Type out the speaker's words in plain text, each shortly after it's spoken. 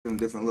them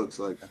different looks.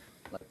 Like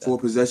Like 4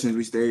 possessions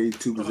we stay,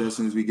 2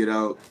 possessions we get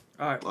out.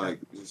 All right. Like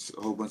just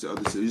a whole bunch of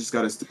other shit. You just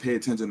gotta pay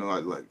attention to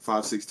like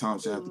 5, 6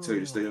 times. I have to tell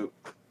you to stay up.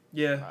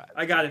 Yeah,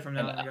 I got it from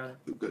now on. I got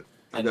it. Good.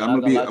 And I'm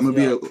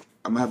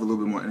gonna have a little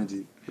bit more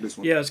energy for this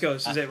one. Yeah, let's go.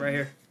 This is it right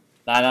here.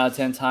 9 out of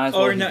 10 times.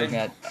 Or He's no. looking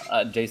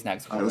at Jason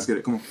next All right, let's get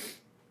it. Come on.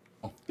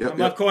 Yep,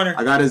 Left corner.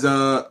 I got his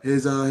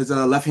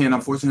left hand.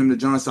 I'm forcing him to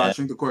John side.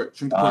 Shrink the court.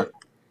 Shrink the court.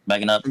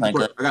 Backing up. Shrink the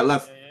court. I got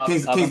left.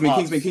 Kings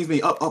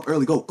me. Up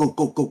early. Go.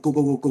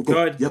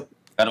 Good. Yep.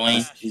 Got a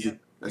wing. Easy.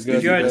 That's Good.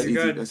 easy. Good. That's easy.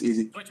 Good. That's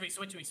easy.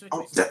 Switch me.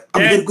 Oh,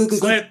 Dead. good.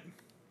 Slip.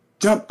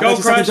 Jump. Go, I got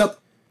your second Crush. jump.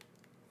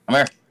 I'm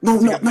here.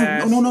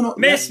 No.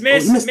 Miss. He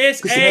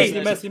missed.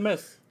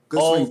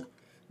 Good swing.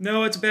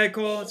 No, it's a bad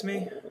call. It's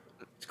me.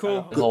 It's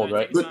cool. Hold,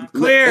 right?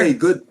 Clear. Hey,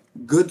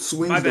 good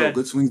swings My bad. though.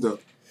 Good swings though.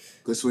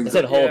 I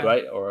said hold, Yeah.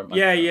 right? Or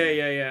Yeah.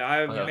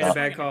 I made a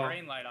bad call.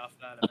 Green light off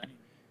that.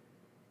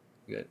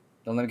 Good.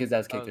 Don't let him get his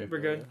ass kicked We're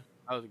good.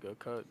 That was a good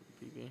cut,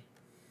 PB.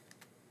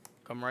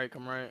 Come right.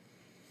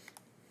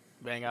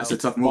 Bang out. That's a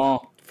tough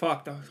move.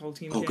 Fuck, the whole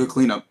team. Oh, good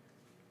cleanup.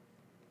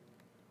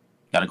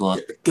 Gotta go up.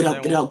 Get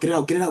out.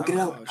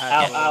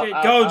 Oh,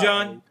 shit. Go,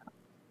 John.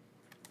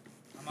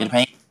 Get a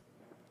paint.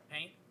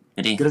 Paint.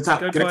 Good D. Get a top.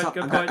 Good Get a point, top.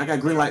 good I point. got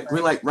green light.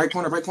 Right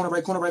corner.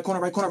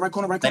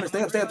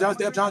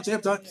 Stay up, John.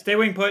 Stay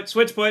wing put.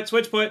 Switch put.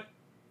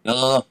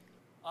 Go.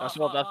 That's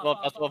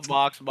off.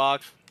 Box.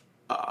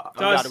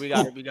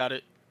 We got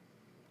it.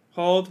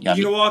 Hold. Yeah,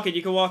 You can walk it.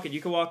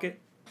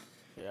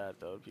 Yeah, I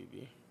thought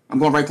PB. I'm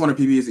going right corner,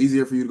 PB. It's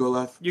easier for you to go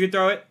left. You can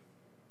throw it.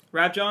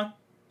 Wrap, John.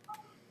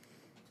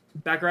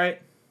 Back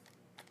right.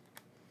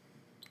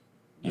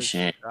 Good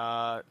shit. You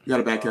got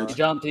a back catch. He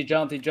jumped.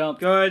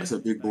 Good. That's a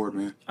big board,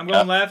 man. I'm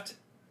going left.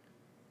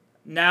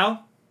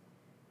 Now.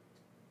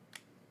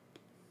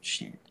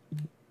 Shit.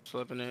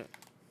 Slipping it.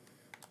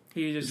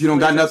 He just. If you don't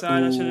got switched enough-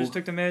 inside. I should have just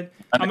took the mid.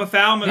 I'm a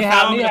foul. I'm gonna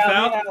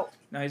foul.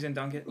 No, he's gonna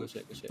dunk it. Good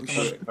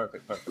shit.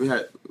 Perfect. We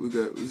good.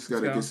 We just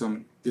gotta Let's get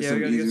some Yeah, we easy. gotta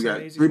get We some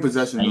got easy 3 points.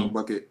 possessions, no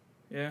bucket.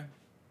 Yeah.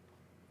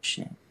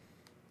 Shit.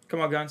 Come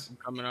on, Guns.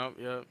 Coming up.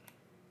 Yep.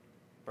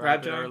 Wrap,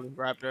 it John. early.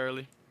 Wrap it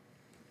early.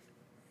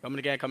 Coming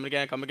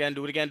again.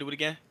 Do it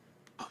again.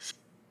 Oh, shit.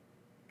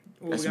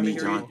 Ooh, That's we gotta me,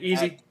 make it John.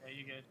 easy. Yeah,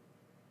 you good.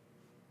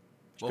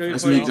 Good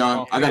That's put me, it.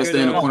 John. I gotta Good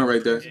stay in the put it. corner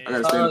right there. I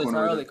gotta stay in the corner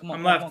right Early. there. Come on.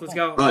 I'm left. Let's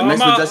go.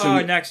 Next I'm possession.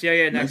 up. Next.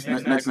 Yeah. Next.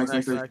 Next.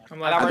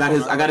 I'm I left.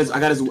 got his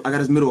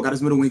middle. I got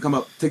his middle when he come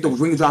up. Take the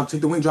wing drop.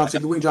 Take the wing drop.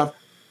 Got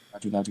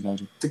you.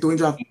 Take the wing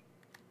drop.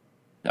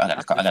 I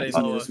got to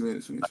Oh, It's me.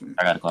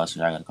 I got to call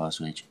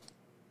switch.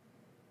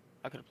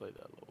 I could have played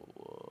that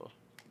little.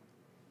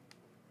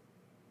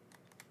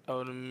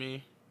 Out of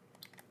me.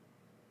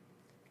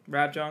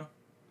 Wrap, John.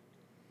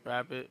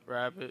 Wrap it.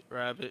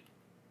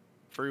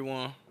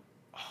 3-1.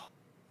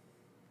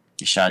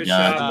 Good shot, Good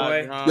John. shot,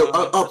 boy. Yo,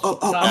 up. I'm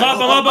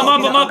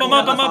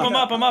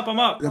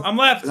up. I'm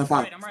left. That's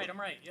fine. I'm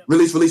right. Yep.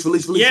 Release.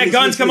 Yeah,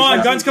 Guns, come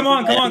on, Guns.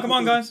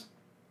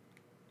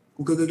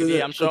 Good.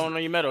 Yeah, I'm showing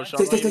on your middle.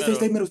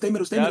 Stay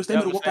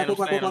middle. Walk back. Stay,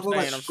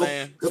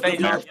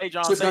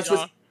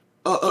 John.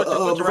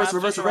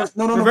 Reverse.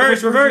 No.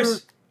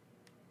 Reverse.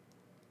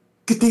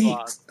 Get these.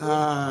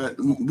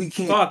 We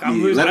can't. Fuck,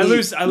 I'm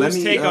losing. I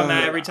lose take on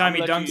that every time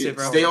he let dunks you- it,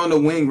 bro. Stay on the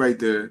wing right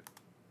there.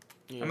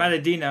 Yeah. I'm at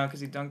a D now because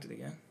he dunked it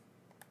again.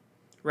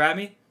 Wrap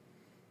me.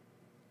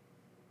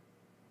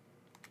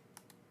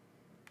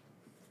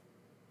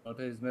 I'll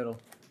play his middle.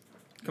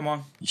 Come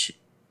on. Shit.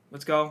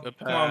 Let's go. Good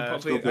Come on,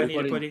 pass. putty. I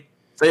need a putty.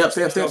 Stay up.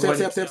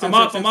 I'm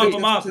up.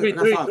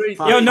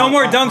 Yo, no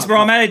more dunks, bro.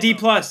 I'm at a D+.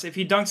 If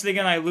he dunks it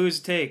again, I lose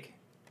take.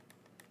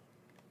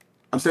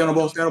 I'm staying on the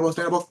ball.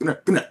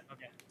 Good night.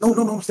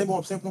 No. Stay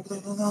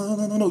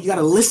on. No. You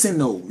gotta listen,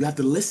 though. You have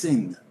to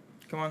listen.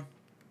 Come on.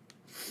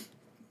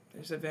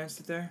 There's advanced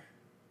it there.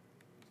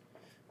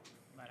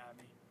 Might have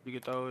me. You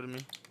can throw it to me.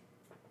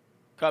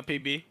 Cut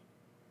PB.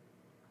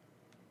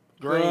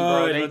 Good,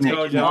 bro. let's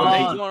go, John.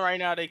 They doing right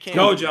now. They can't.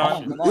 Go,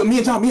 John. Me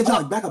and John.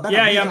 Back up.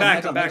 Yeah, I'm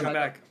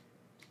back.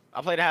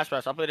 I played the hash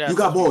press. You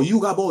got ball.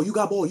 You.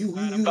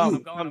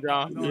 I'm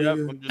John. Yeah. Yep.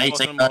 I'm just Hey,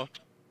 posting take more.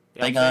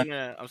 Yeah, Take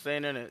I'm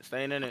staying in it.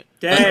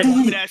 Dead. Give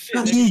me that shit.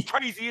 That's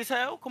crazy as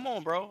hell. Come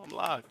on, bro. I'm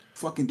live.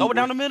 Fucking Throw it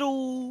down the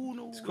middle.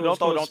 No. Cool, Don't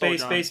throw,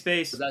 John.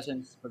 Space.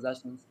 Possessions.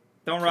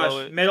 Don't Slow rush.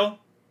 it. Middle.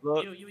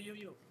 Look. You. I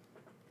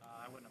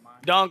wouldn't have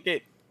mind. Dunk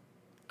it.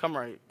 Come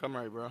right,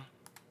 bro.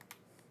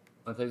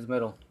 I'll play his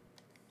middle.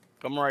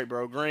 Come right,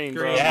 bro. Green,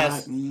 bro. Green.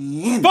 Yes.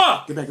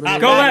 Fuck! Get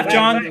back. Go left,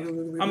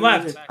 John. I'm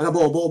left. I got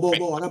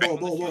ball. I got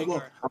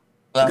ball.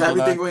 I got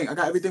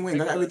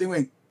everything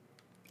wing.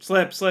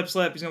 Slip. He's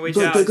gonna wait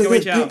you out. He's gonna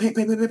wait you out.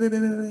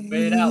 Wait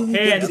it out.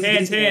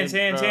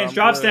 Hands.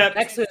 Drop step.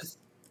 Texas.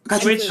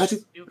 Got you.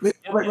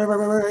 Right.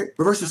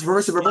 Reverse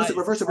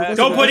it.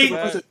 Go, putty.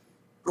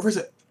 Reverse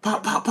it.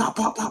 Pop.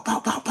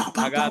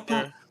 I got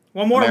there.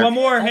 One more.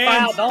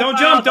 Hands. Don't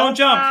jump.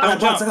 I got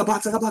box.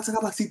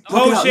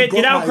 Oh shit,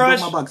 get out,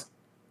 Crush.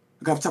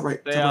 I got top right.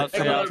 Stay out.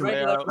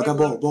 I got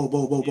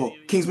ball.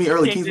 Kings me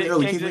early.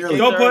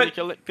 Go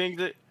put.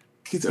 Kings it.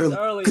 Kings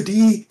early. Good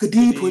D, Good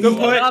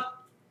put.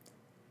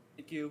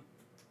 Thank you.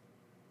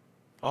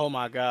 Oh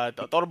my God.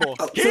 Throw the ball.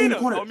 Oh, Keena,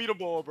 corner. throw me the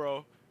ball,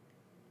 bro.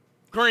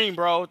 Green,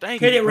 bro.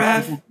 Thank Hit you. it,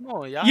 Raph. Come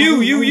on, y'all.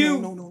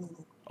 You. No.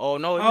 Oh,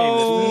 no, it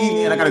Oh,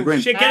 Man, I got a green.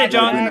 shit, get it,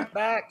 John.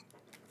 Back.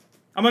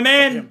 I'm a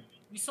man.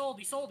 He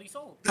sold.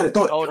 Got it,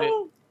 throw it. Hold it.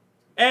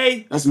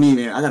 Hey. That's me,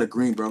 man. I got a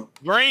green, bro.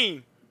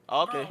 Green.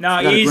 Okay. No,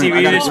 I got a easy.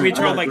 green, I got a We green, I trolled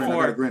got a like green, I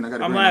got a 4. green, I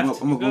got a I'm green.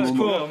 left. I'm Good.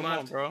 Cool, Come I'm on,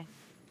 left. bro.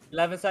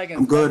 11 seconds.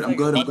 I'm good, 11 I'm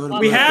good, I'm seconds. good.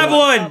 We have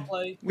one.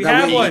 We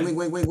have one.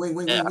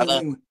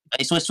 Wait.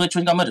 Hey, switch.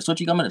 Switching got middle.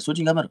 Switching got middle.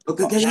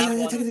 Okay,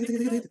 yeah.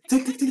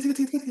 Take.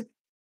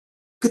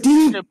 Good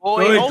D. Shit,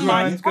 boy. Good Oh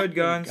my guns, good fucking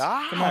guns.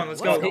 God. Come on,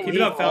 let's What's go. Bro, Keep it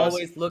he's up, fellas.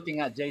 always looking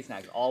at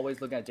J-Snacks. Always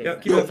looking at Yep,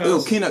 J-Snacks. keep it up,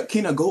 fellas.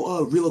 Keena,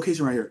 go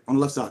relocation right here on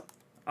the left side.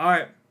 All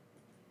right.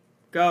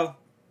 Go.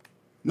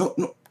 No.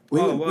 Oh,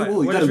 Wait. what? You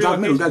What gotta is drive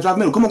middle.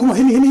 relocation? Come on.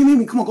 Hit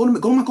me. Come on, go to my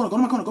corner.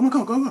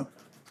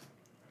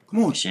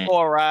 Come on. Shit.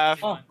 Poor Raph.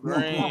 Oh,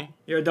 Green.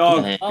 You're a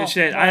dog. Yeah. Good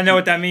shit. I didn't know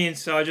what that means,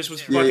 so I just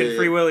was Yeah, fucking yeah.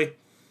 free willy.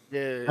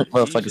 Yeah.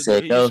 Motherfucker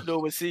said he go. should do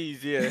it with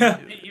C's, yeah.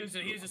 He was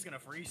just gonna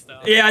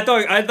freestyle. Yeah, I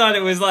thought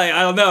it was like,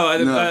 I don't know.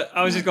 No.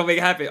 I was just gonna make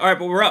it happen. All right,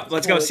 but we're up.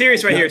 Let's go.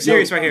 Serious right here.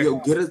 Serious right here. Yo,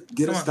 get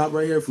Come a on. stop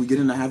right here. If we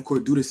get in the half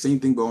court, do the same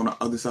thing, but on the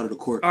other side of the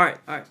court. All right.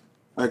 All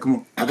right, come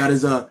on. I got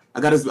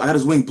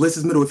his wing. Blitz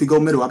his middle. If he go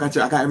middle, I got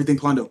everything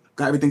Plondo.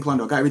 Got everything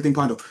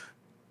Plondo.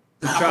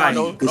 Try.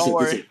 Don't Good shit.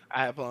 worry.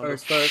 I have fun.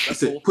 First.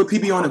 That's it. Put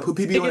PB on it.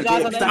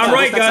 I'm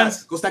right,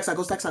 guns. Go stack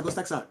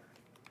side.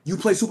 You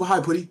play super high,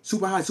 Putty.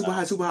 Super high.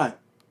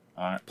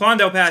 Alright.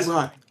 Plondo pass. Super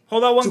high.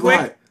 Hold on one Super quick.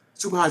 high.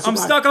 Super high. I'm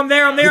stuck. I'm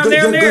there. I'm there.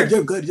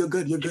 You're good. You're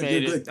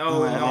made good. Oh,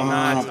 no, I'm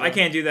not. I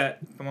can't do that.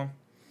 Come on.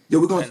 Yo,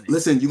 we're gonna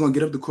listen. You're gonna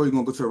get up the court. You're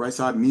gonna go to the right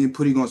side. Me and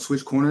Putty gonna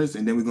switch corners,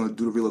 and then we're gonna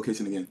do the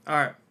relocation again. All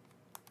right.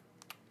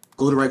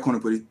 Go to the right corner,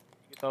 Putty.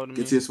 Get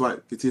Get to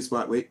your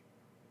spot. Wait.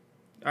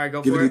 All right,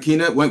 go Give for it it. to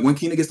Keena. When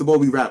Keena gets the ball,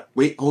 we wrap.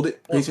 Wait, hold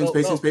it. Go.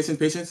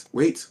 Patience.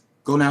 Wait.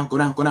 Go now.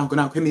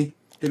 Hit me.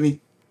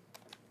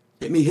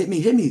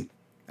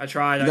 I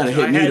tried. You gotta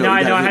hit me, though. I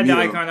You gotta had hit the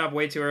me, though. icon up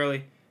way too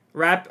early.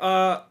 Wrap.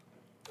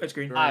 It's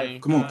green.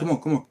 Green. Come on.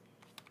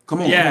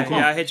 Yeah, Come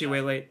on. I hit you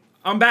way late.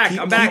 I'm back.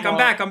 Keep- I'm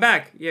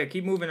back. Yeah,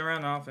 keep moving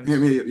around on offense.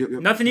 Here.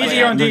 Nothing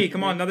easier on D.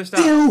 Come on, another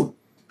stop. Ew.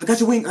 I got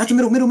your wing. I got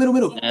your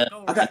middle. Yeah.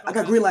 I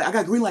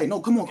got green light. No,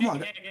 come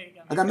on.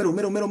 I got middle.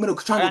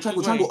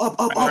 Triangle.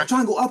 Up.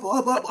 Triangle. Up.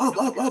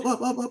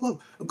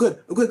 Good.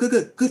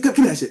 Give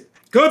me that shit.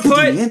 Good Good,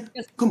 put. man.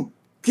 Come on.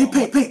 Paint.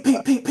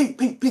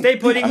 Stay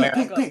putting.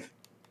 Paint.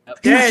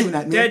 You're not shooting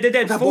that, man. I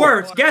Dead. got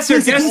 4. ball. Guesser.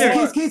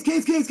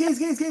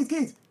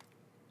 Gains.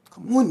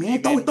 Come on,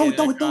 man. Throw it.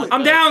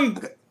 I'm down.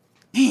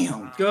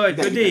 Damn. Good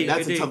D.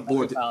 That's Good a D. tough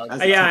board.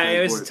 Yeah,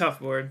 it was a tough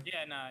board.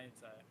 Yeah, nah, it's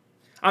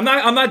I'm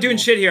not doing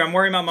shit here. I'm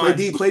worrying about mine.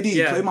 Play D.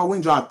 Yeah. Play my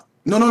wing drop.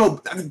 No.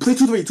 Play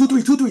 2-3.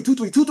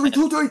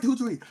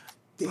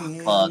 Damn.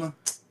 Fuck.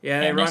 Yeah,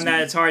 they Yeah, run that's that.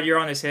 me. It's hard. You're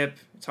on his hip.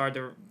 It's hard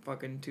to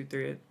fucking 2-3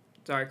 it.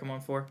 Sorry, come on,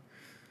 4.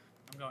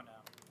 I'm going now.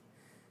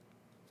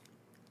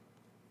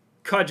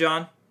 Cut,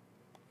 John.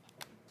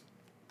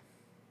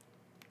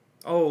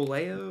 Oh,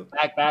 layup.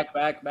 Back.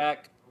 Layup.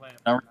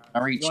 I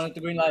reach. You want it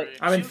to green light?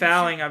 I've been Shoot.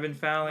 fouling. He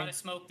might have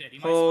smoked it.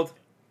 Hold.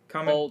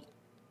 Coming. Hold.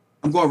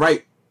 I'm going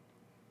right.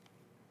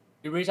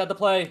 You reach out the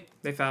play.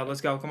 They fouled.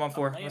 Let's go. Come on,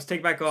 4. Let's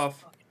take back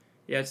off.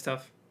 Yeah, it's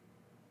tough.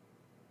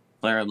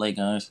 Flare up late,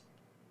 guys.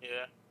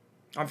 Yeah.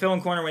 I'm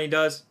filling corner when he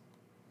does.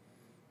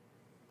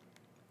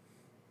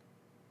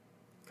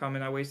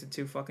 Coming. I wasted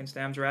 2 fucking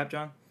stabs. Wrap,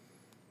 John.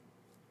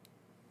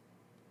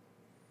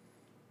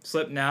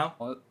 Slip now.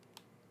 When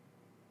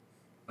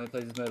he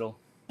plays his middle.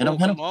 Hit him.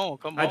 Come on.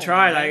 I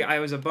tried. I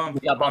was a bump.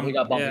 He got bumped. Yeah.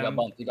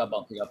 He got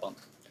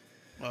bumped.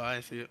 Oh, I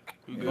didn't see it.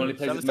 We You only good.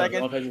 play 7 this middle. You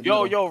only seconds. play this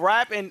Yo, middle.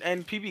 Rap and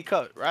PB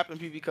cut.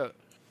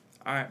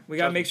 All right. We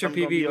gotta make sure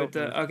Something's gonna be PB with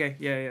the. open. Okay.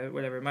 Yeah.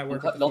 Whatever. It might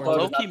work. Don't with the throw forward.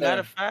 it. Low key, not there. matter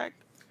of fact,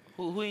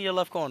 who in your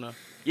left corner?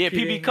 Yeah,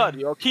 PB, PB cut.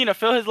 Yo, Keena,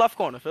 fill his left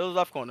corner. Fake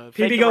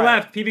PB the go right.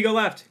 left. PB go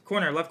left.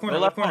 Corner. Left corner. Go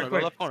Left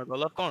left corner. corner.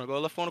 Quick. Go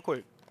left corner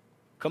quick.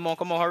 Come on,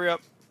 hurry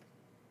up.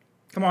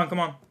 Come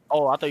on.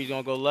 Oh, I thought you was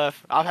gonna go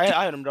left.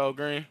 I hit him though,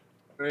 Green.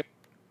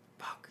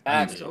 Fuck.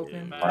 Back. It's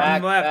open. Back.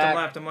 I'm left.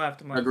 Back. I'm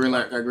left. Got green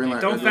light.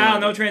 Don't foul.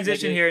 No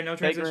transition here. No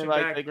Take transition green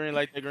light. back. Take green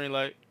light. Take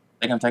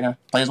him.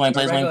 Play his wing.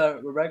 We're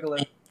regular.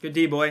 Good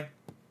D, boy.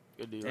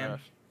 Good deal. Damn.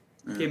 Raf.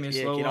 Give me a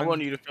Yeah, slow Keena, I one.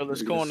 want you to fill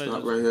this corner. Stop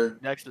Just right here.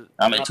 next to.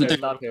 I'm at 2-3.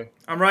 Stop here.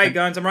 I'm right,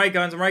 guns. I'm right,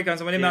 guns.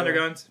 I'm in mounder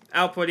guns.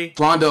 Out, putty.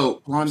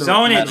 Plondo.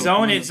 Zone it,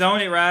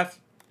 Raph.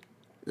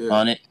 Yeah.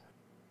 On it.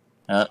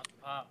 Yep.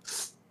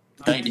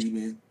 Good D,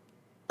 man.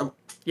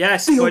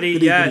 Yes, Good putty.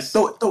 D. Yes.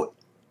 Throw it.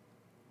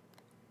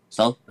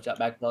 So. Watch out,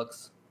 back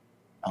flux.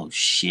 Oh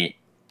shit.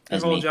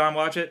 That's Hold, me. John.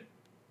 Watch it.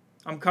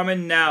 I'm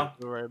coming now.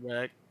 Go right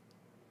back.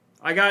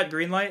 I got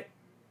green light.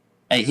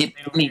 Hey, hit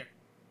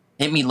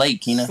me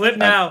late, Keena. Slip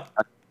now.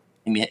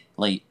 Hit me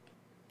late.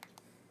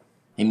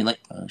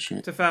 Oh shit.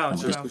 It's a foul.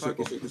 Push It's a foul.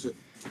 Fuck it. Push it.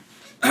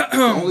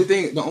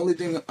 The only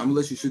thing, I'm gonna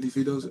let you shoot these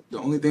free throws. The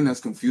only thing that's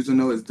confusing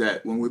though is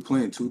that when we're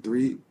playing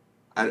 2-3,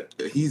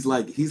 he's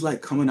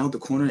like coming out the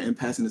corner and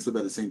passing the slip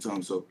at the same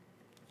time. So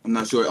I'm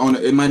not sure.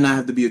 It might not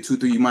have to be a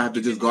 2-3. You might have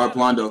to just guard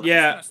Plondo.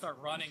 Yeah. Just start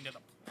running to the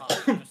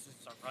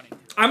just start running to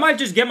it. I might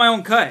just get my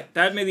own cut.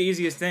 That'd be the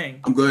easiest thing.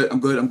 I'm good. I'm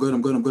good. I'm good.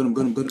 I'm good. I'm good. I'm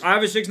good. I'm good. I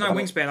have a 6'9"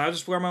 wingspan. I'll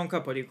just wear my own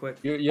cut pretty quick.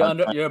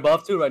 You're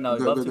above 2 right now.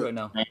 You're above 2 right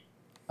now.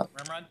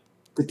 Run.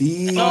 Good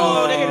D.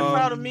 Oh, they getting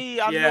proud of me.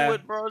 I yeah. know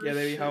it, bro. Yeah,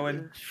 they be This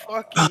hoeing. shit is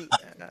Fucking.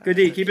 Good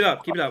D. Keep it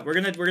up. Keep it up. We're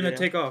gonna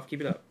take off.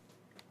 Keep it up.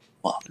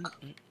 Fuck.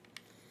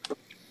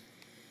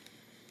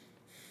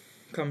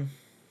 Come.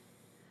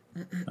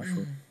 Oh,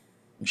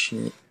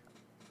 shit.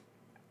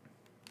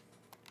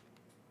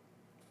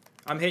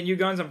 I'm hitting you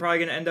guns. I'm probably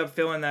gonna end up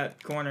filling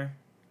that corner.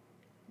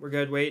 We're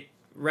good. Wait.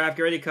 Raph,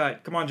 get ready to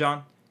cut. Come on,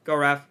 John. Go,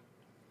 Raph.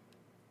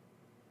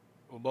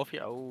 Well, both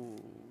y'all.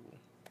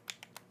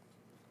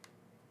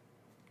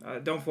 Oh,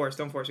 Don't force.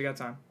 Don't force. We got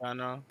time. I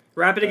know.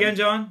 Wrap it again,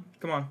 John.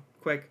 Come on.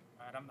 Quick.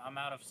 Alright, I'm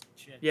out of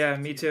shit. Yeah,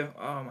 me too.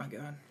 Oh, my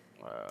God.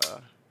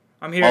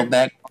 I'm here. Walk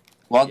back.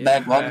 Walk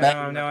back. Walk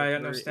back. No, I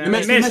got no He stamina.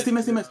 missed. He missed. He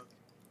missed. He missed.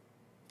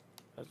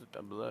 That's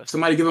blessed.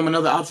 Somebody give him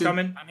another option.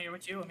 Coming. I'm here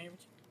with you. I'm here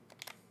with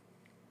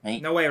you.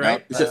 Ain't- No way,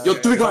 right? He said, yo,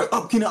 3 guard.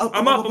 Up, Keenan. Up.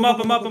 I'm up. I'm up.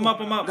 I'm up. I'm up.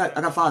 I'm I up. got 5. I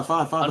got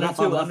 5. I got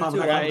 5. I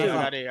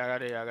got it. I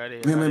got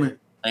it. Man.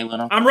 Stay with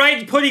him. I'm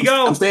right. Putty,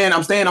 go. I'm staying.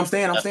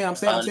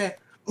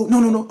 Oh,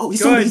 no. Oh, he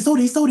sold it.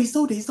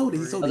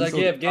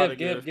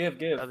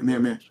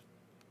 Man.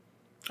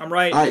 I'm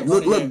right. All right,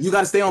 look. You got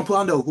to stay on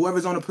Plondo.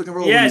 Whoever's on the pick and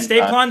roll. Yeah, with me. stay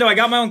Plondo. I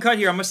got my own cut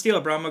here. I'm gonna steal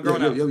it, bro. I'm gonna grow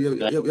now. Yo,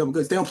 I'm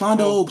good. Stay on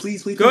Plondo.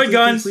 Please. Good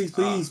guns.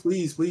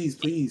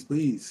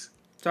 Please.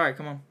 Sorry,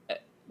 come on.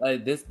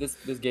 This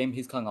game,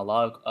 he's calling a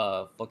lot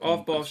of fucking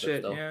Off ball good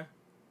shit. though. Yeah.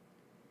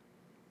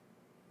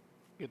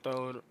 You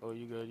throw it. Oh,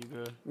 you good.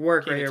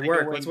 Work right Keenan, here. take a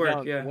Work. wing Let's work.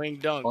 dunk, Yeah. Wing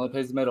dunk. Only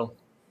plays the middle.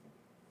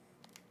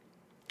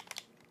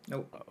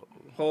 Nope.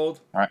 Hold.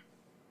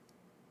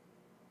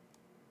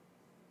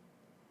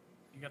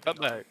 You got Up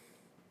the back.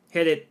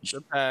 Hit it.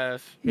 Good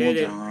pass. Hit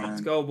it. John.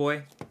 Let's go,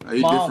 boy. Are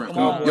you Come on, different?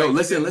 come on. Yo,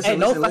 listen. Hey,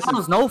 no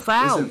fouls. No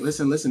fouls.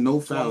 Listen. No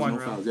fouls. 1-1, No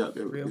real. fouls. Yeah,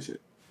 Real. good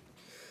shit.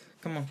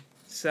 Come on.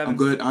 I'm 7.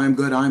 good. I'm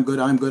good. I'm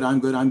playing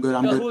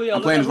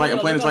this right. I'm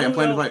playing this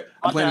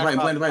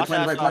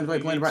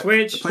right.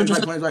 Switch. Good.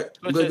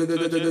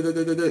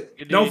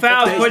 No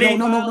fouls, Stay- Putty.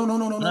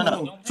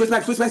 No. Switch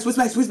back. Reverse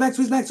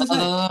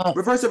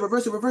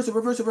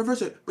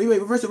it. Wait.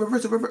 Reverse it.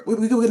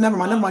 We go. Never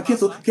mind.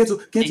 Cancel.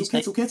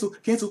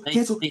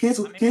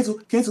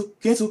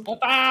 Oh,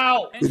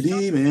 foul! Good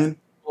D, man.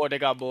 Oh, they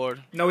got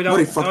bored. No, we No, don't.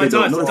 they fuck No, they it's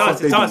don't. us. No, It's the us. fuck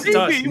It's they us. It's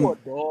don't. us. You a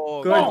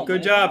dog. Good.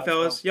 Good Oh, job,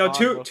 fellas. Yo,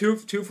 bro. two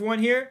for 1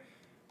 here.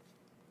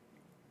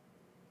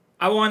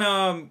 I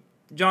want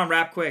John,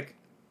 rap quick.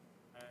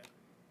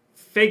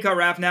 Fake cut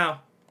rap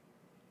now.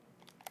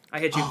 I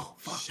hit you. Oh,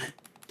 shit.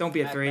 Don't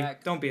be a Back, 3.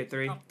 back. Don't be a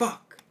 3. Oh.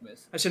 Fuck.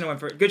 Miss. I shouldn't have went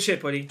for it. Good shit,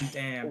 Putty.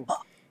 Damn.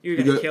 You're You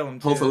gonna good? kill him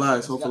too. Hope for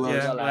last.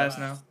 Yeah, last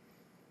now.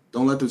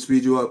 Don't let them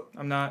speed you up.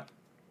 I'm not.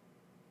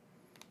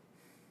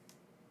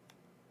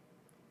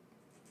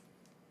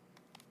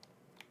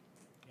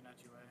 You're not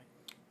too ready.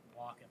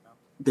 Walking though.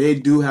 They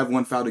do have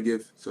 1 foul to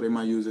give, so they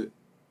might use it.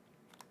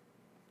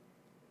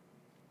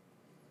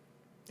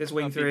 This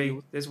wing I'll beat 3.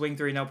 you. This wing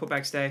 3. No, put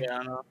back stay. Yeah,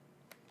 I know.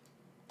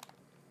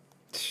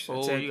 That's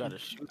Oh, it. you gotta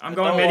shoot. I'm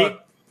going midi.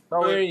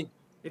 Sorry.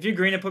 If you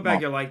green it, put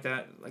back, you're like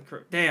that. Like,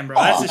 damn, bro.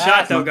 That's a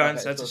shot, though,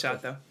 guns. That's a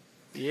shot, though.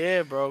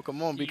 Yeah, bro.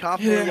 Come on. Be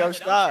confident in Yeah. your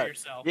shot.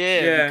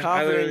 Yeah, Yeah, be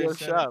confident in literally your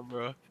said shot,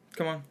 bro.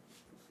 Come on.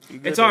 You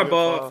good It's to our good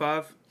ball foul. at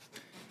 5.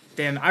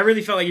 Damn, I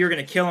really felt like you were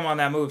going to kill him on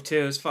that move,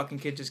 too. This fucking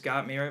kid just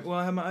got me, right? Well,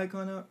 I have my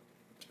icon up.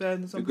 It's bad.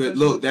 In some Good.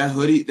 positions. Look, that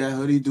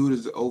hoodie dude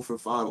is 0 for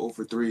 5, 0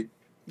 for 3.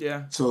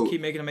 Yeah. So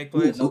Keep making him make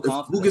who, plays.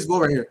 who gets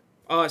ball right here?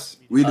 Us.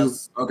 We do.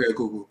 Us. Okay,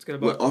 cool. Let's get a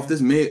ball. But off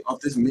this mid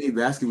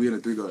basket, we in a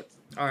 3 guard.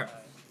 All right.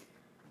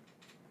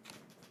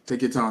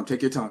 Take your time.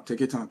 Take your time.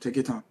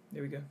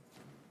 Here we go.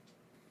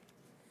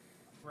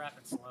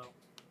 Rapid slow.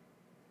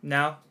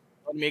 Now.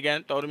 Throw to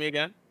me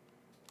again.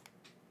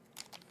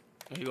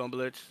 He gonna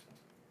blitz.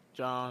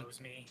 John. That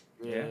was me.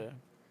 Yeah. Yeah.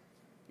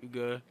 You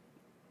good.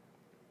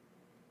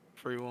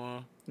 Free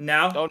one.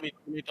 Now. Throw to me.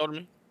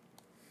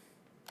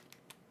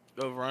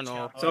 Go run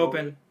off. It's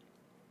open.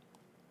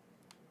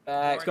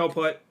 Let's go,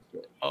 put.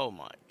 Oh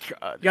my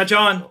god. You got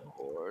John.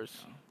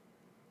 Horse.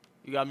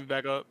 You got me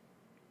back up.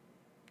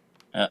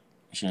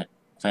 Shit.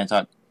 Fan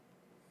talk.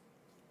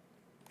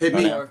 Hit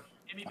me. Or-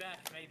 Hit me back,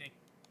 if anything.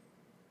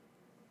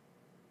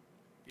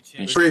 Good Good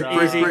shit.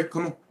 Free.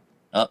 Come on.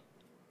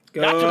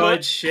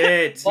 Good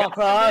shit. Ball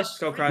crush. Let's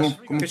go, Crush.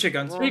 Come on. Good shit,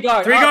 guns. 3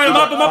 guard. 3 guard. I'm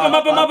up.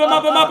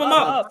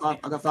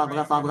 I got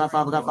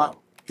 5.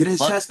 Get in his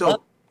chest,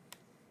 though.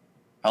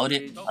 Hold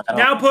it.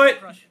 Now put.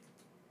 Crush.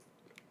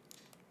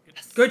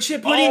 Good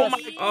shit, Putty. Oh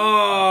my-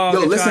 Oh,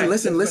 Yo, good try.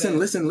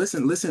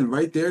 listen.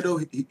 Right there, though,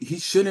 he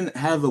shouldn't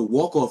have a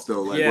walk-off,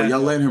 though. Like, Yeah. where y'all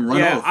letting him run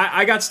Yeah, off.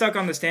 I got stuck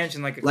on the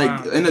stanchion like a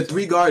Like, clown. in a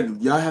 3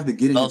 guard, y'all have to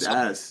get in his Also-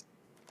 ass.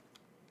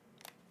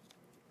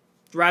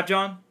 Rap,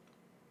 John.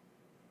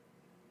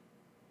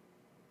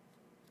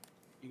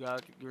 You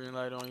got green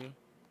light on you.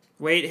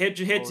 Wait, hit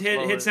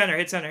slow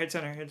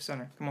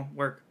center. Come on,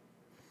 work.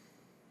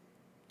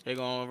 They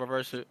gonna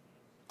reverse it.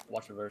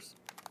 Watch reverse.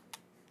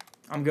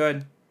 I'm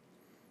good.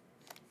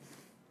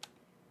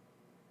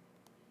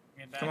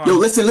 Come on. Yo,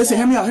 listen,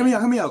 hear me out.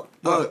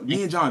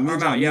 Me and John, I'm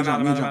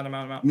out.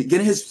 I'm out. Get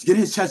in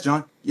his chest,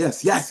 John.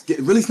 Yes.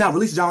 Release now,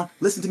 John.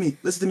 Listen to me,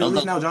 release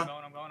now, John.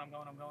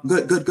 I'm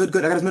going. Good. I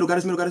got his middle, got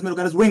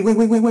his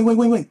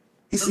wing.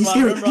 He's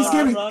scary.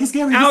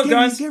 Out,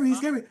 guns. He's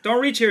scary.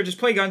 Don't reach here. Just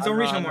play guns. Don't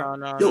reach no more.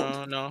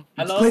 No.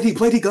 Hello? Play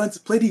D guns.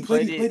 Play D.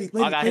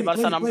 I got hit by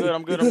the sun. I'm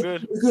good. We're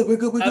good. We're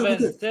good.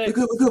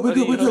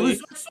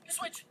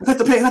 Switch. I got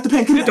the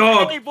pen. Give me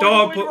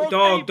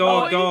that.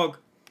 Dog.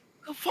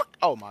 Fuck.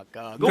 Oh my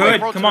god. Good.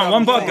 Come on.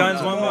 One buck guns.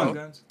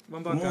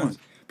 Come on.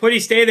 Putty,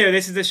 stay there.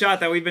 This is the shot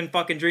that we've been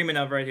fucking dreaming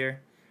of right here.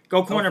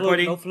 Go corner,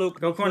 Putty. No fluke.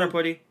 Go corner,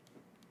 Putty.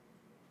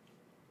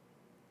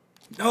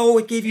 No,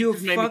 it gave you a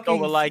Made me throw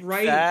fucking it like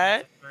right.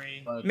 that.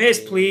 Miss,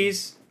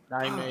 please.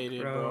 I made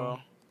it, bro.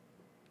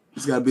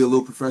 Just gotta be a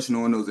little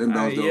professional on those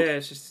inbounds, though. Yeah,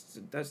 it's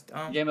just that's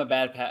dumb. Give him a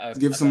bad pass.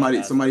 Give somebody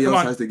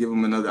else has to give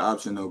him another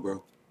option, though,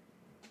 bro.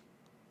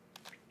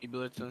 He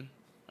blitzing.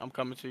 I'm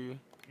coming to you. You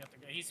have to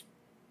go. He's.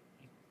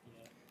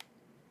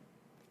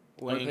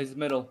 One Wing. plays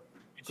middle.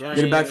 Get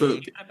it back for.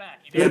 Get it back.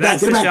 Get it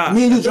that's the back. shot.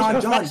 Me and you, John.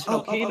 Up.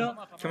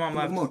 Come on,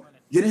 left. Come on.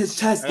 Get in his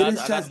chest. Stay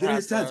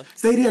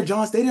there,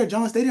 John.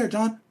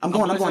 I'm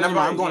going. I'm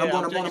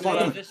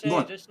going.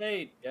 Just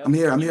shade. Yep. I'm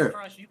here.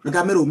 I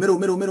got middle.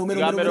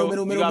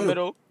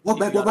 Walk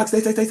back.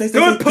 Stay.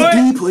 Good put.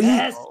 D, please.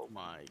 Yes. Oh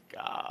my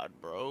god,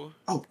 bro.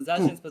 Oh,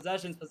 Possessions.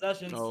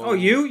 No, Oh,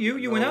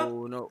 you went up?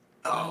 No.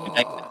 oh. What?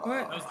 That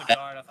was the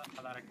guard. I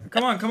thought that.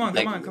 Come on.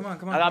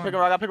 I got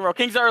pick and roll.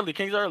 King's early.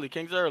 King's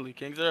early.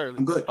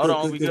 I'm good. Hold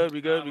on. We good.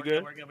 We're good. We're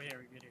good.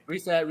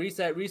 Reset.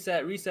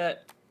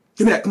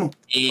 Give me that. Come on.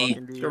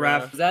 Good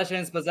rap.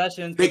 Possessions.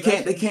 They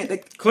can't.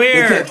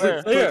 Clear.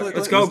 Clear.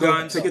 Let's go,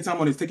 guns. Take your time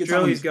on this.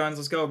 Drill these guns.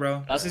 Let's go,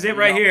 bro. This is it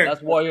right here.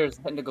 That's Warriors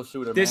technical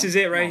shooter. This man. is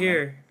it Come right on,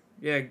 here.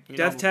 Yeah,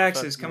 death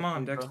taxes. Come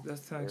on,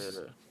 death taxes.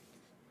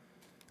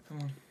 Come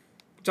on.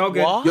 It's all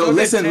good. What? Yo, All good.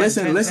 listen.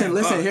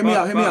 10. Hear me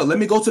out. Let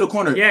me go to the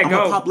corner. Yeah, I'm go.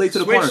 gonna pop late to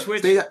the Switch, corner.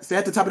 switch. Stay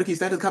at the top of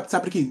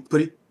the key.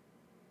 Putty.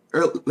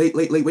 Late.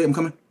 Wait, I'm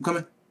coming.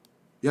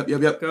 Yep.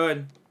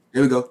 Good.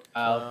 Here we go.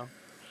 Out.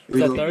 Here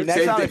we Is that go. third? Next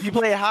Same time, thing. if you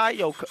play it high,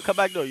 yo, come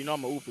back though. You know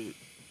I'm gonna oop it.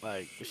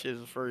 Like this shit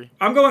is free.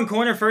 I'm going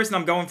corner first, and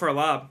I'm going for a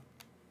lob.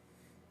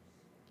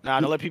 Nah,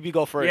 don't let PB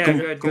go first.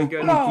 Yeah, good.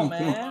 Come on,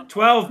 man.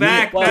 12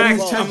 back. Well, In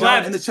well, the chest, I'm John.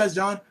 left. In the chest,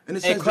 John.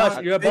 Hey,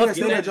 Clutch, you're above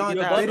Stay there, John.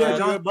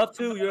 You're above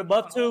two. You're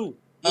above two.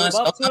 Nah,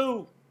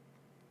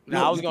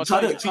 I was gonna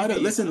try tell to you,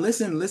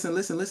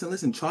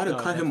 listen. Try to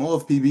cut him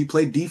off, PB.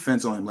 Play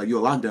defense on him like you're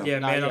a lockdown. Yeah,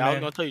 Nah, man. yeah, oh, I was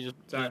man. gonna tell you,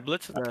 just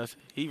blitz his ass.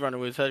 He running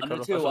with his head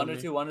cut off.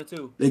 Under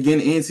two. They're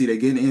getting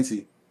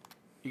antsy.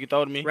 You can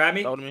throw it to me. Grab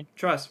me. Throw it to me.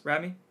 Trust. Wrap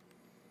me.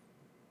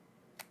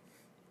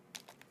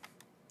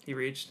 He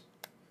reached.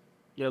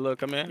 Yeah, look,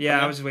 come in. Yeah, come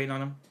I in. was just waiting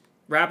on him.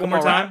 Wrap one Come more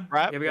on, time.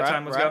 wrap, Yeah, we got wrap,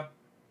 time. Let's wrap. go.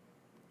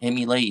 Hit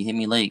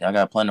me late. I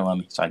got plenty on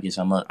me, so I get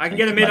some up. I can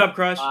get a mid up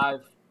crush. 5.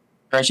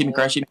 Crash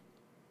me.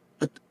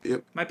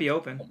 Yep. Might be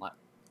open.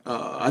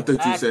 I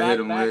thought you said hit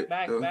him late.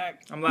 Back.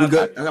 I'm We left.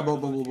 good. I got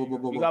both.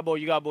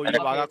 You got ball. I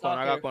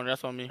got corner.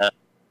 That's on me.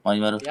 On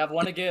you, You have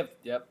one to give.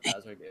 Yep,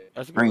 that's our game.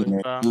 That's a good Green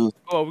one. there. Ooh.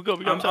 Oh, we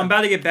good. I'm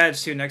about to get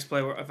badge too. Next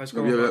play, if I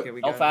score Yeah, one yeah. bucket,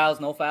 we No got it. fouls.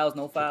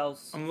 No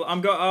fouls.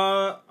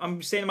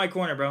 I'm staying in my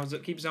corner, bro.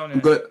 Keep zoning. I'm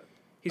it. good.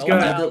 He's Oh,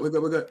 good. yeah.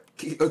 We're good.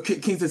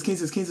 Kings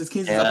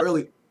is Yeah. up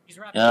early. He's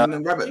wrapped. Yeah. And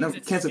then grab it. No,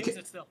 Kings cancel.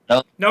 it still.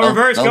 No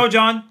reverse. Go,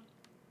 John.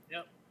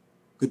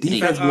 Good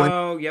defense, boy.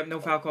 Oh, yep. No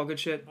foul call. Good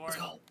shit. Board.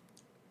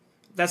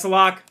 That's a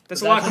lock.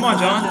 That's a lock. Come on,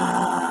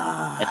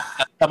 John.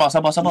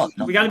 Stop out.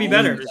 No. We got to be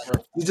better.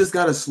 You just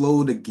gotta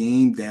slow the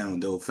game down,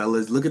 though,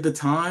 fellas. Look at the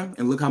time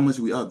and look how much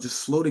we up. Just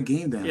slow the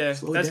game down. Yeah,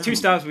 Slow it that's down. 2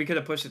 stops. We could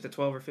have pushed it to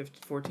 12 or 15,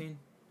 14.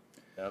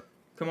 Yep.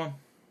 Come on.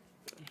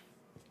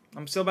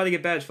 I'm still about to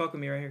get badge. Fuck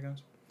with me right here, guys.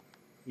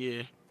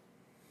 Yeah.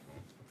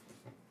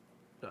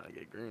 Trying to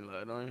get green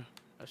light on you.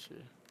 That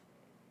shit.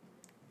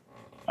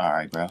 All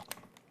right, bro.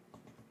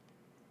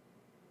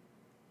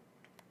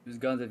 Use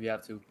guns if you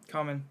have to.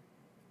 Coming.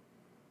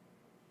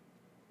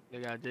 They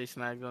got J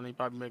Snags on. He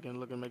probably looking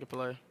to make a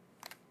play.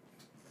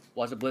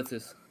 Watch the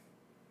blitzes.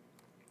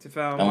 It's a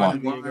foul. Come on.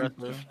 Be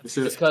aggressive. It's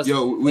just- It's 'cause-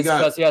 Yo, we It's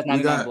because he has we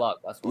 99 got block.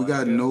 That's why. we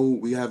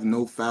have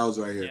no fouls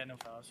right Yeah, here. no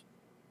fouls.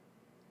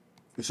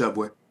 Good shot,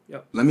 boy.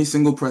 Yep. Let me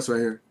single press right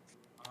here.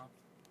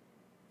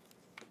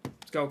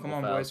 Let's go. Come No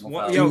on, fouls, boys. no Yo,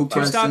 fouls. Single 2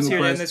 press, stops single here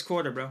to press. end this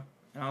quarter, bro.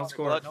 And I'll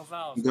score. No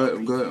fouls. I'm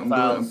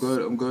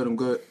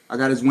good. I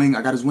got his wing.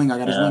 Still.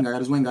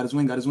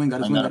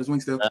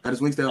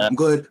 I'm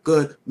good.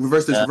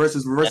 Reverse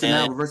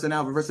it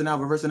now.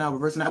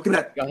 Give me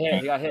that.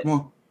 He got hit. Come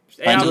on.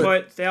 Stay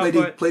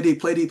output. Play D.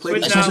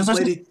 Switch now.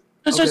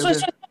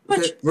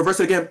 Okay. Reverse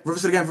it again.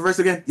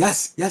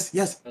 Yes.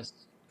 Yes.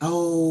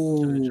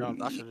 Oh. I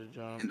should have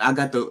jumped. And I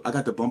got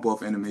the bump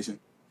off animation.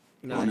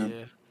 Nah, no.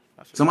 yeah.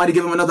 I should've- Somebody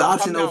give him another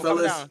option Come though, down,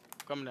 fellas.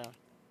 Come down.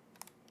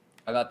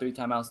 I got 3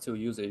 timeouts too.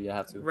 Use it. You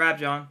have to. Wrap,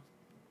 John.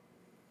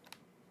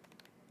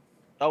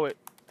 Throw it.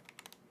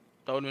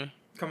 Throw it to me.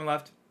 Coming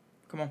left.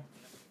 Come on.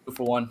 2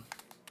 for 1.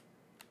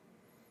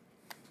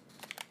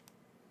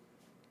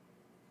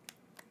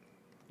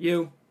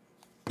 You.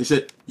 Good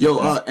shit. Yo,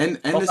 end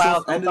No this fouls,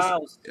 off. no End this.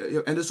 fouls.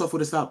 Yo, end this off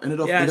with a stop. End it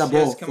off. We Yes, got ball.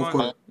 yes, come Fourth on.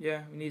 quarter.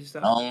 Yeah, we need to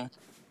stop.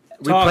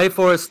 We Talk. play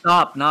for a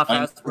stop, not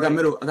fast I got break.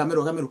 middle. I got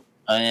middle. I got middle.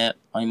 Yeah.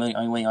 On your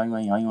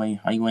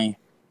way.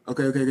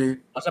 Okay, okay, okay.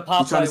 Watch a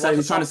pop He's trying play. to set it. Watch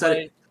He's a trying to pop set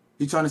play. it.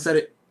 He's trying to set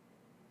it.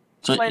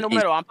 So, I'm playing the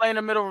middle. I'm playing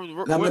the middle.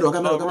 I got middle. I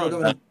got middle. I got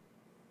middle.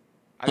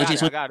 I got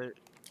middle. I got it.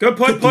 Good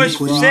push, push.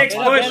 Get up, 6,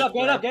 Get push. up,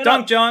 get up, get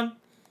Dunk, up. John.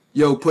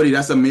 Yo, Putty,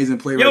 that's amazing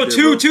play Yo, right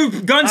there, two.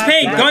 Guns Back,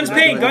 paint. back, Guns back,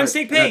 paint. back, Guns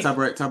take I got paint. top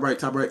right, top right,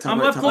 top right, top I'm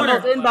right, left top corner.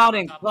 right. Klondo's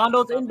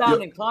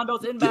inbounding.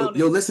 Klondo's inbounding.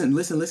 Yo,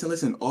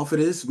 listen. Off of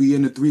this, we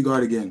in the 3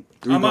 guard again.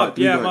 I'm up.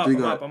 Yeah,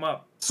 I'm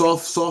up.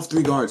 Soft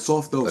 3 guard.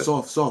 Soft though.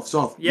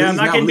 Soft. Yeah, I'm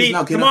not getting beat.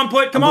 Come on,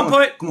 put. Come on.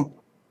 my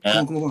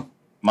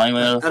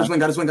way. Got to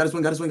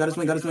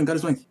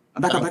swing.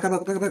 Back up.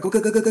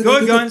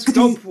 Good guns.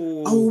 Go.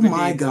 Oh Good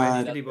my D, boy.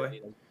 God. Good D,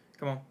 boy.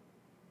 Come on.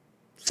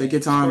 Take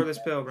your Score time. this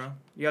pill, bro.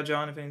 You got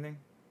John, if anything.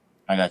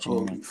 I got you.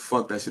 Holy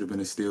fuck, that should have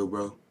been a steal,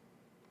 bro.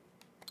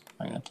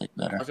 I gotta play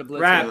better. Watch a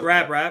blitz.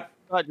 Rap.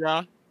 Cut,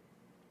 John.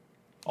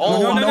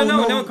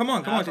 No. Come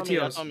on. To That's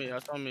TOs. on me.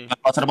 That's on me. To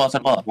the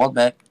ball. Walk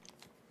back.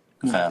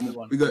 Come Fast.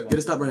 on. We good. Get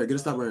a stop right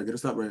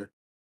here.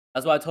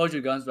 That's why I told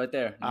you, guns right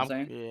there. You know what I'm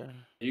saying? Yeah.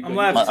 You I'm good.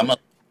 left. I'm up.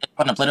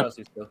 Play Trust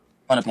you still.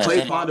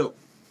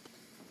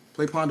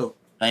 Play Pondo.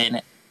 Play in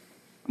it.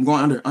 I'm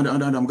going under.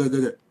 I'm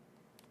good.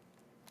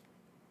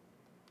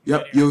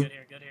 Yep, Good you. here,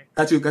 good here.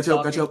 Got you. Keep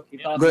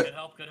talking. Good. Good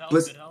help.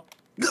 Let's- Good help.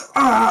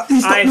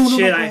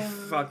 I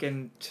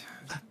fucking.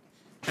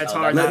 That's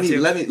hard Let not me to.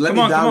 let me Come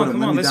on. down with him.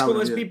 Let me Let's down go. with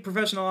Let's him, be yeah.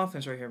 professional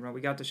offense right here, bro.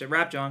 We got this shit.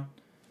 Rap, John.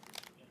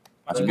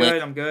 Watch I'm a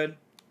good. I'm good.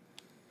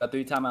 Got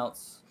 3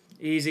 timeouts.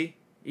 Easy.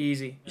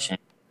 Shit.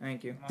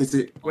 Thank you. That's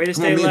it. Way to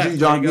Come stay on, me and left. you,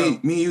 John. Way to go.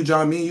 Me and you,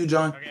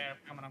 John. Okay,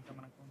 I'm coming.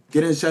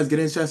 Get in his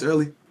chest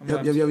early. I'm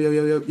Yep.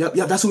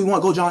 left. That's what we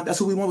want. Go, John.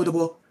 That's what we want with the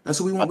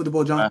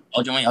ball. John.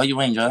 Hold your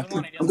wing, John.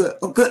 I'm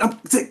good. I'm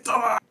sick.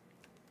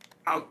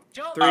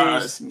 Threes.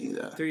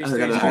 I Threes.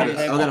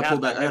 gotta pull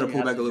back. A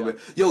little bit.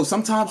 Yo,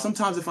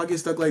 sometimes if I get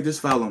stuck like this,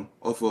 foul him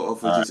off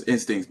of just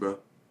instincts, bro.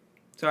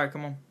 Sorry,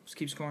 come on. Just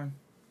keep scoring.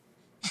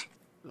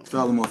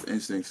 Foul him off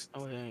instincts.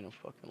 Oh, there ain't no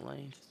fucking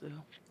lane still.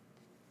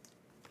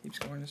 Keep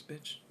scoring this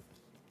bitch.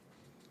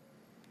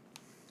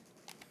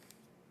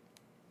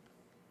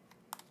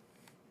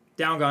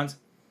 Down guns.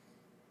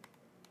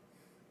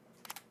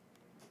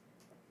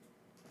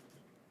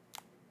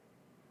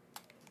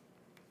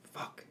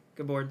 Fuck.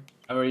 Good board.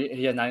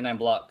 He had 99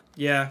 block.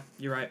 Yeah,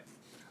 you're right.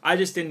 I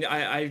just didn't.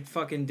 I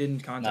fucking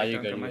didn't contact you're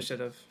dunk good, him. I you're should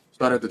have.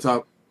 Start at the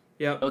top.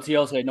 Yep. No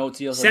TLs here. No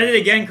TLs. Set it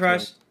again,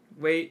 Crush.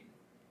 Wait.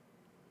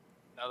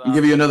 I'll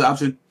give you another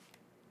option.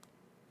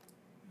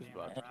 He's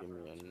about to give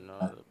me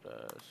another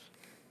pass.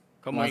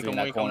 Come Mine's on, in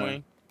that corner.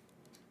 Hey,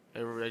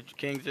 everybody,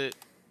 Kings it.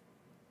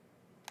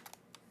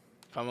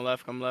 Come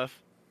left.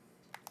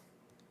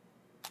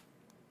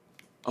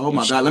 Oh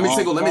my God! Let me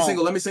single. I'm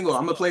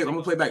gonna play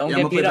back. Don't Yeah, I'm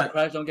get gonna beat play up, back.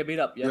 Crash. Don't get beat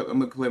up. Yep, Yep. I'm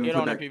gonna play Get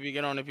on back. the PB.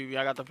 Get on the PB.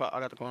 I got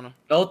the corner.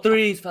 No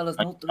threes, fellas.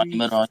 No On threes. your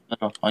middle.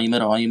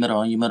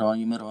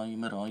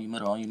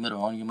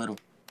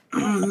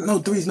 No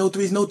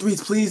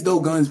threes, please, though,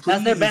 guns. Please,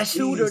 That's their best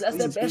shooter. please, That's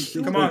their please, best please,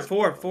 shooter. Come on.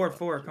 Four.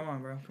 Come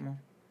on, bro. Come on.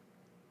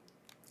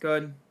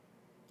 Good.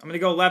 I'm gonna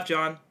go left,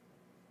 John.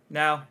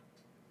 Now.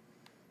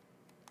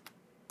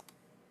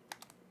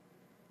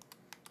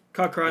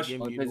 Cut, Crush.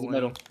 Give Only me plays the the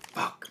middle. win.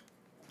 Fuck.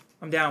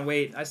 I'm down.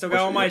 Wait. I still got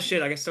all my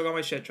shit. I still got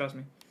my shit. Trust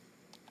me.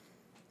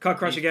 Cut,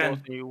 Crush He's again.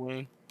 posting you,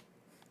 wing.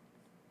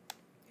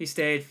 He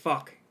stayed.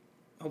 Fuck.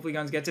 Hopefully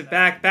guns gets it.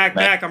 Back.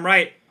 I'm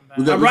right.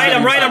 We good. I'm right.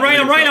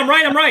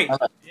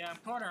 Yeah, I'm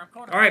corner.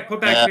 All right,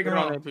 put back Yeah. figure Get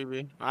on out. that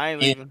PB. I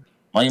ain't Yeah. leaving.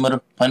 On your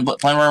middle. Playing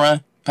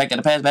run. Pack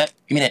that pass back.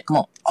 Give me that. Come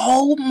on.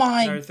 Oh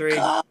my Another 3.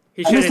 God.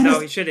 He I missed, shitted I though. He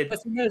missed. shitted.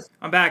 Yes, he missed.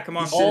 I'm back. Come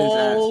on. He shit his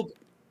ass. Hold.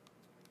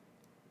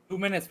 2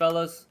 minutes,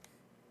 fellas.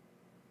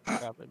 I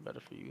gotta play better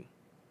for you.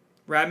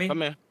 Rap me.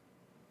 Come here.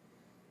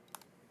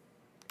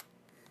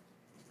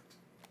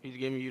 He's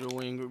giving you the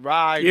wing.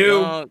 Right.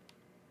 You. Dunk.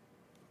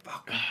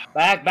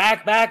 Back.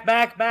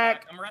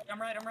 I'm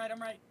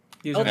right.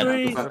 Use No him.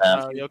 threes.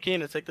 Yo,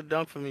 Keenan, take the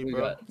dunk for me, We bro.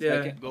 got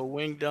Yeah. second. Go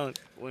wing dunk.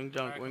 Alright,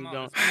 come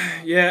on.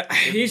 Yeah.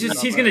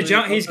 He's gonna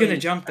jump. He's gonna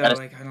jump though.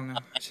 Like I don't know.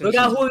 Look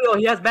at Julio.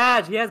 He has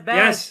badge.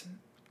 Yes.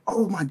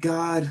 Oh my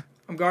God.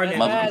 I'm guarding it.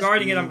 Yes. I'm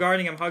guarding it. I'm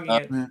guarding him. Hugging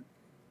it. Man.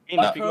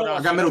 Keenan, Fuck, if you go bro.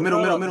 I down, got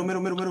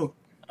middle.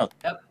 Yep.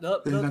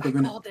 Look. Good, I good,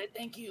 good. called it.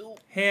 Thank you.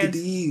 Hands.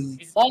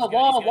 He's Wall.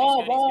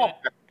 good.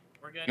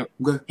 We're good.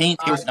 Good. He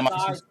ain't Sides.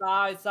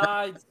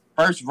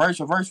 Reverse.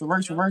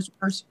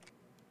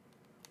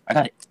 I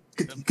got it.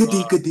 Good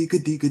D.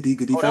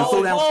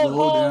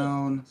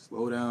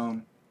 Slow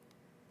down.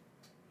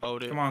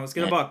 hold it. Come on. Let's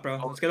get a buck, bro.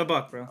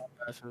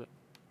 That's it. Come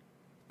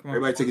on.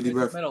 Everybody take a deep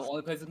breath. Middle.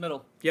 Only plays the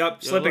middle.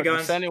 Yep. Yo, Slip it, look, the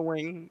guns. center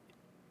wing.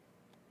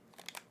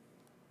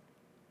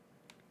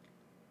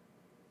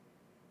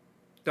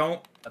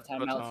 Don't. Have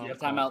timeouts. You have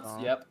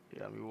timeouts. Yep.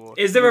 Yeah, we will.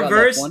 Is the You got that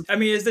reverse? one? I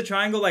mean, is the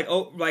triangle like?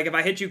 Oh, like if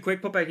I hit you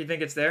quick put back, you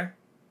think it's there?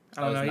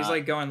 I don't No, know. it's He's not.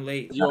 like going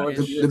late. Yours.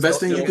 The best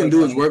thing you can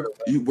do is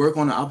work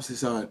on the opposite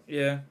side.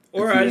 Yeah.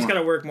 Or If you I just want.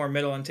 gotta work more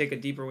middle and take a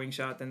deeper wing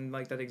shot than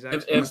like that exact.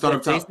 If, spot. if, start if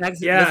up top.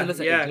 J-Snacks, Yeah,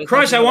 listen, yeah. if J-Snacks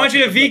Crush, is I gonna want you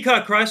to watch V the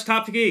cut. Crush,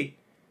 top to key.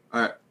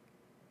 All right.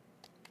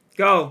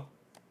 Go.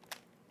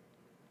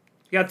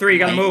 You got 3. You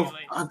gotta move.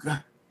 I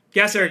got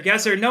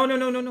Guesser.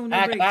 No.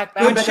 Back, break. back,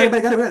 Good back. shit. I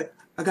got it back.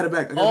 I got it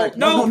back. No,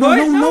 No,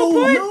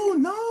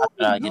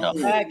 put, Get off.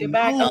 Get back, get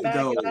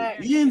back.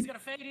 He's gonna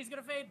fade. He's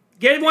gonna fade.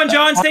 Get one,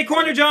 John. Stay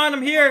corner, John.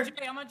 I'm here.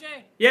 I'm on J.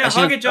 Yeah, I hug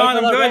should- it, John.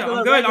 I'm good.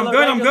 I'm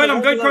good.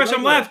 I'm good. Crush. I'm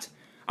regular. left.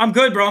 I'm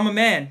good, bro. I'm a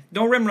man.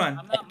 Don't rim run.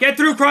 I'm not Get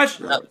through, Crush.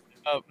 I'm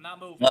not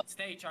moving. Yep.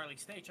 Stay, Charlie.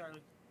 Stay,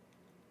 Charlie.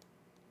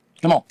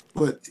 Come on.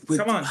 But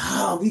Come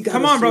on. We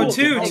Come on, bro. solve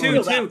Two. it.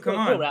 Kill Come rap,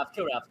 on.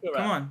 Kill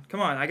rap.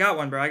 Come on. I got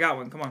one, bro.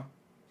 Come on.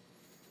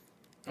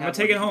 I'm gonna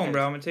take it home,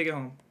 bro. I'm gonna take it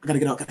home. I gotta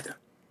get out.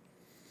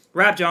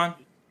 Rap, John.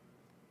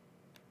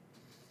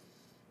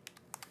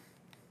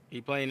 He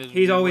playing his.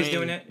 He's always wing.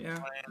 doing it. Yeah.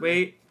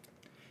 Wait.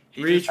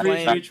 He Reach. just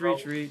playing-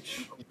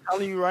 Reach. I'm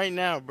telling you right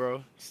now,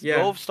 bro. Yeah.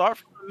 Go start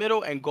from the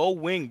middle and go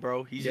wing,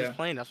 bro. He's Yeah. just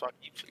playing. That's why I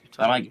keep I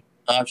telling like you.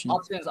 option.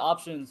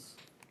 Options.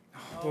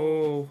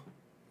 Oh.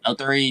 No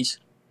threes.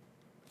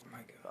 My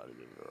God. Gotta give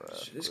it a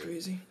rest, Shit is but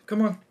crazy.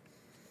 Come on.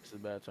 It's a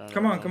bad time.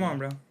 Come on,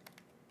 bro.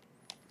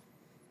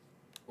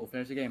 We'll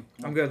finish the game.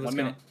 Come I'm on. good. Let's 1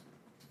 go. minute.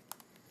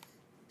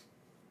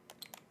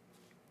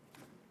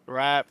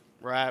 Rap.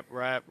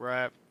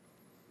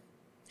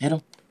 Hit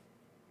him.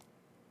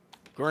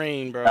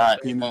 Green, bro. God,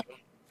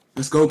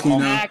 Let's go, Keenan.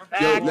 Back,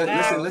 back.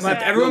 Listen.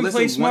 Left. Everyone Yo,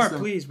 play listen, smart,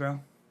 once- please, bro.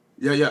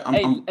 Yeah.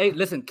 Hey,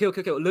 listen. Kill.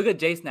 Look at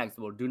J-Snacks,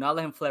 bro. Do not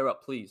let him flare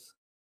up, please.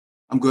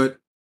 I'm good.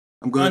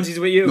 Guns, he's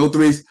with you. No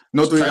threes.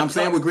 I'm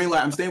staying with green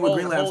light.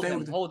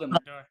 Hold him.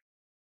 Door.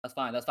 That's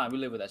fine. We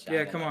live with that shit.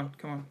 Yeah, come on.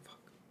 Fuck.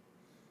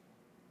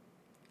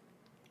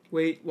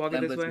 Wait, walk it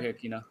Then this blitz you way. here,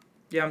 Kina.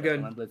 Yeah, I'm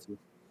good. Then blitz you.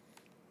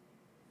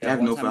 I have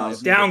one no time fouls.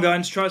 out. Down,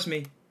 Guns. Trust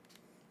me.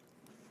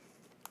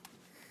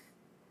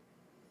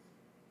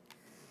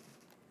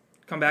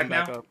 Come back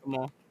now. Up. Come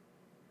on.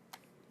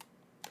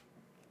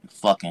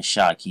 Fucking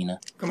shot, Keena.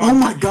 Come Oh on.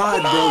 my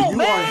God, bro! on, You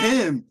man. are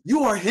him.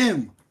 You are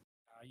him.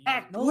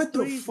 Back. No What the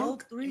threes, no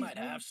fuck? He threes, might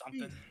no have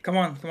threes. something. Come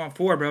on.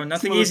 4, bro.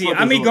 Nothing Come on, easy. fuck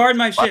Let me this guard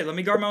my shit. Let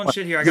me guard my own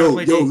shit here. I gotta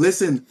play Yo, D.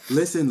 listen,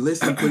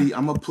 Putty.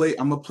 I'm gonna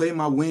play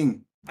my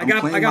wing. I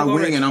got my low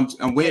wing, range. and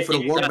I'm waiting for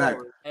the walk back.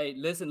 Hey,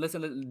 listen.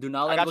 Do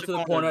not I let him got go you to the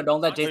going. corner.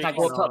 Don't let Jay's J-Snacks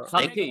go going up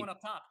top Jay's key. going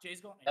up top.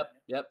 Jay's going.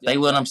 Yep. Stay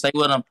with him. Stay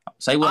with him.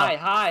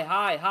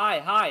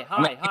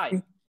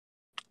 High.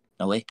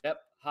 No way.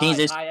 Yep.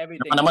 Jesus. High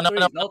everything.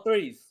 No, No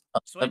threes.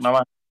 Switch.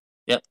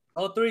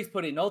 No threes,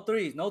 Putty. No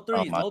threes. my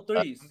No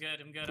threes.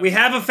 I'm good. We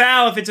have a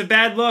foul if it's a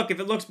bad look. If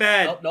it looks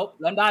bad. Nope.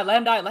 Let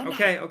him die.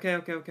 Okay.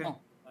 Oh.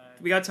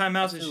 We got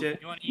timeouts and shit.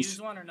 You want to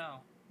use one or no?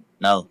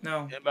 No.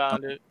 No.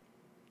 Inbound it.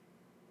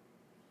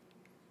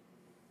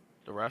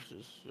 The refs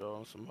just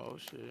showing some whole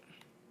shit.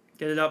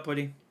 Get it up,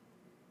 Putty.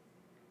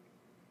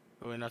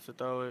 Go in, not to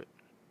throw it.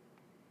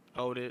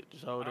 Hold it.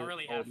 Just hold I don't it.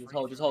 really have.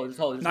 Just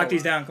hold. Knock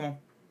these down. Come on.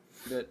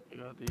 Good. You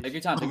got these. Take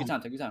your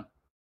time.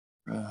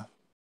 Bruh.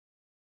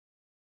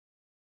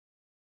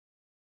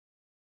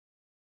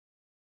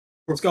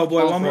 Let's go,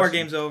 boy. One more,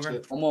 game's over.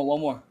 One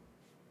more.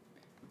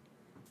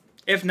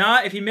 If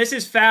not, if he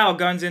misses foul,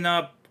 Guns in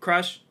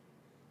Crush.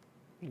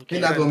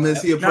 He's not gonna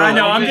miss. He a pro. No, I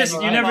know. I'm Okay, just.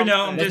 You never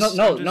know. I'm just.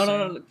 No.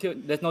 I'm just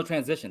saying. There's no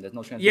transition.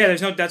 Yeah,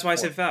 there's no. That's why I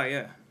said foul.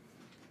 Yeah.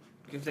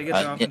 If they get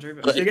the offensive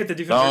rebound, if they get the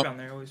defensive rebound,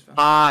 they're always foul.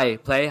 High.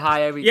 Play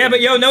high everything. Yeah, but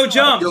yo, no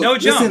jump. No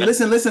jump.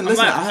 Listen. left.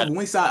 I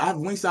have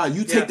wing side.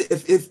 You take the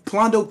if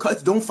Plondo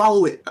cuts, don't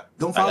follow it.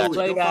 Don't follow it.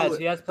 Play Don't follow badge.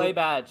 He has play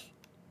badge.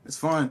 It's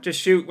fine.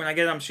 Just shoot. When I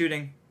get it, I'm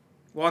shooting.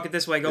 Walk it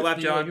this way. Go left,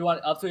 If you John.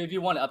 want, up to you if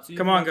you want it. Up to you.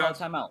 Come if you on, want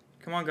Guns. Timeout.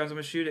 Come on, Guns. I'm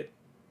gonna shoot it.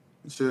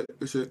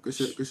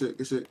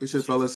 Good shit, fellas.